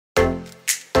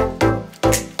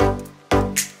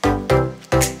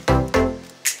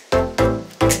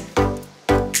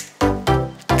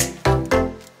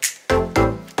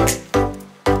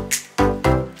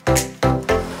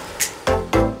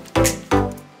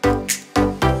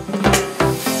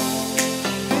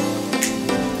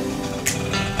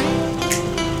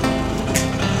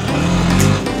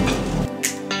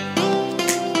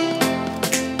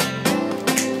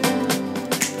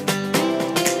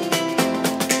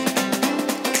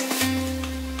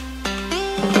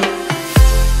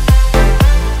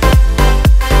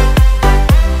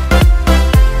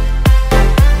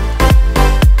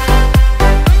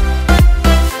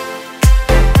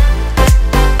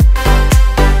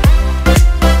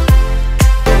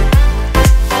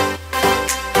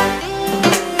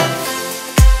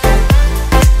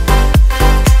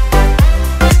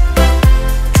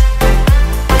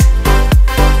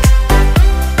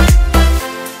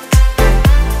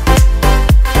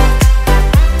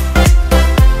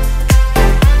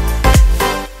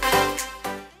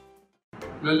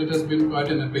Well, it has been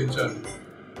quite an epic journey.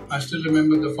 I still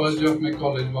remember the first day of my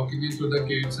college, walking in through the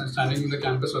gates and standing in the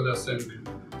campus for the assembly.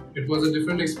 It was a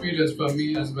different experience for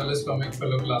me as well as for my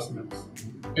fellow classmates.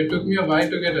 It took me a while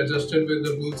to get adjusted with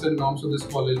the rules and norms of this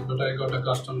college, but I got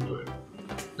accustomed to it.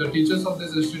 The teachers of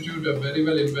this institute are very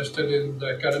well invested in the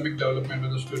academic development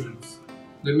of the students.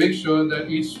 They make sure that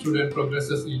each student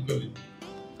progresses equally.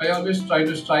 I always try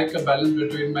to strike a balance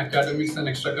between my academics and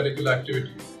extracurricular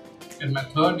activities. In my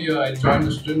third year, I joined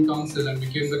the student council and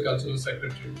became the cultural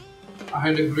secretary. I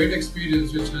had a great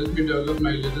experience which helped me develop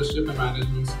my leadership and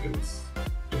management skills.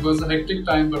 It was a hectic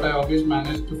time, but I always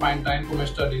managed to find time for my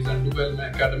studies and do well in my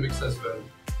academics as well.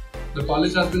 The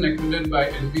college has been accredited by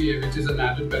NBA, which is an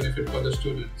added benefit for the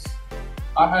students.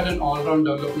 I had an all-round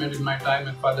development in my time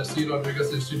at Father C.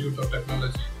 Rodrigues Institute of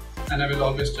Technology, and I will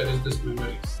always cherish these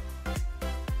memories.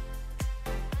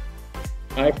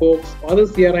 Hi folks, Father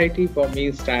CRIT for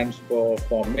me stands for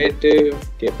formative,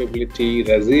 capability,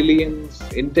 resilience,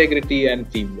 integrity and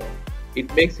teamwork.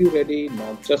 It makes you ready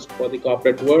not just for the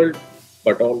corporate world,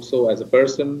 but also as a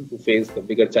person who faces the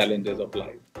bigger challenges of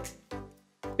life.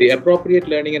 The appropriate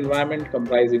learning environment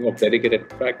comprising of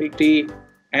dedicated faculty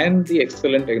and the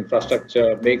excellent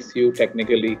infrastructure makes you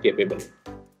technically capable.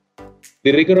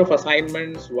 The rigor of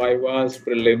assignments, vivas,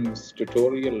 prelims,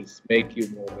 tutorials make you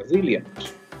more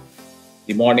resilient.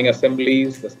 The morning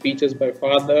assemblies, the speeches by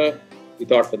Father, the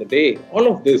thought for the day,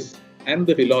 all of this and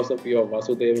the philosophy of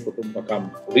Vasudhaiva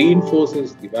Kutumbakam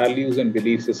reinforces the values and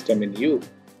belief system in you.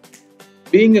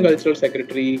 Being a cultural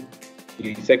secretary,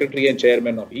 the secretary and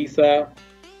chairman of ESA,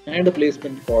 and a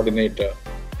placement coordinator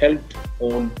helped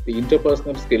hone the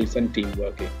interpersonal skills and team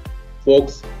working.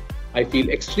 Folks, I feel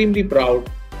extremely proud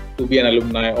to be an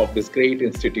alumni of this great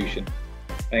institution.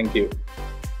 Thank you.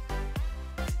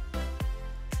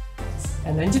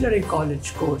 An engineering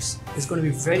college course is going to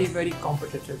be very, very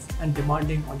competitive and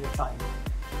demanding on your time.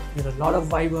 There are a lot of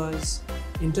vivas,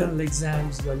 internal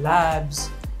exams, your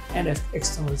labs, and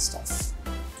external stuff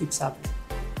keeps happening.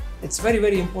 It's very,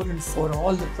 very important for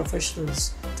all the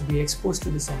professionals to be exposed to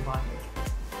this environment,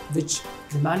 which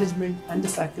the management and the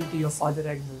faculty of Father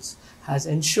Agnel has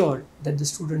ensured that the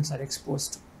students are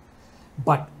exposed to.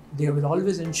 But they will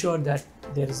always ensure that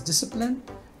there is discipline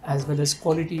as well as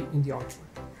quality in the output.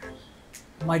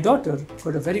 My daughter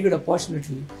got a very good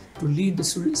opportunity to lead the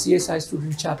CSI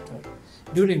student chapter,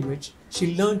 during which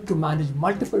she learned to manage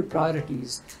multiple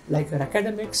priorities like her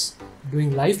academics,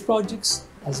 doing live projects,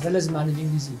 as well as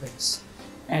managing these events.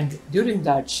 And during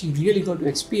that, she really got to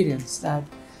experience that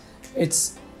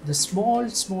it's the small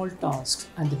tasks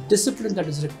and the discipline that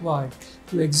is required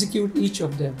to execute each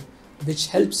of them which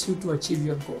helps you to achieve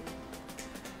your goal.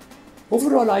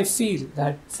 Overall, I feel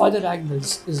that Father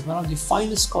Agnel is one of the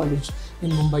finest colleges in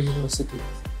Mumbai University.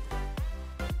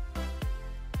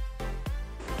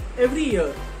 Every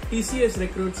year, TCS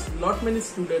recruits lot many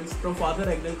students from Father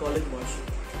Agnel College, Vashi.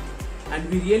 And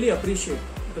we really appreciate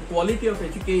the quality of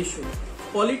education,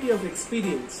 quality of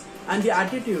experience, and the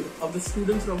attitude of the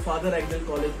students from Father Agnel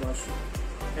College, Vashi.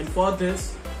 And for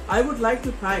this, I would like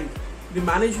to thank the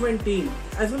management team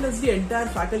as well as the entire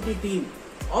faculty team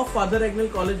of Father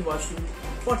Agnel College, Vashi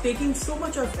for taking so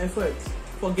much of efforts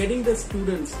for getting the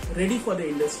students ready for the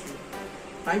industry.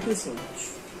 Thank you so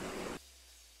much.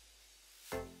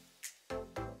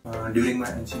 During my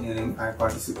engineering, I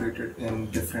participated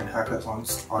in different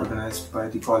hackathons organized by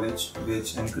the college,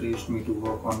 which encouraged me to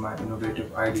work on my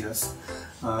innovative ideas.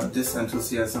 This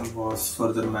enthusiasm was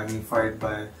further magnified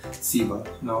by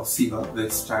CIBA. Now CIBA,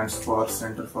 which stands for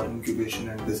Center for Incubation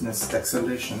and Business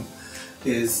Acceleration,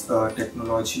 is a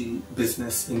technology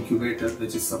business incubator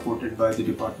which is supported by the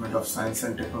Department of Science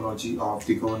and Technology of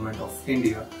the Government of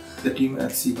India. The team at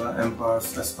CIBA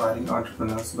empowers aspiring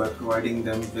entrepreneurs by providing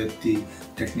them with the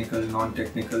technical,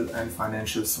 non-technical and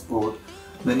financial support.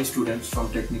 Many students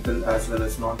from technical as well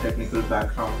as non-technical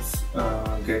backgrounds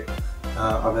get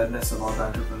awareness about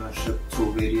entrepreneurship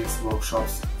through various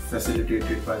workshops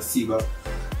facilitated by CIBA.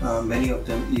 Many of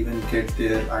them even get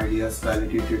their ideas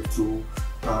validated through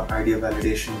idea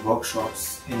validation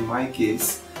workshops. In my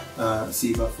case,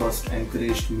 CIBA first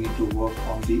encouraged me to work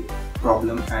on the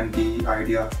problem and the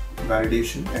idea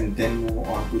validation and then move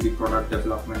on to the product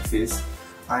development phase.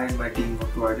 I and my team were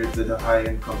provided with a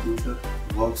high-end computer,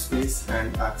 workspace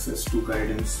and access to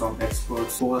guidance from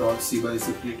experts. Overall, CIBA is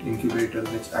a great incubator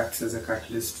which acts as a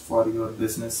catalyst for your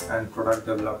business and product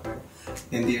development.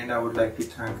 In the end, I would like to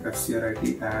thank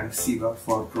FCRIT and CIBA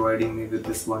for providing me with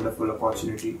this wonderful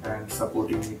opportunity and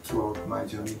supporting me throughout my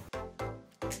journey.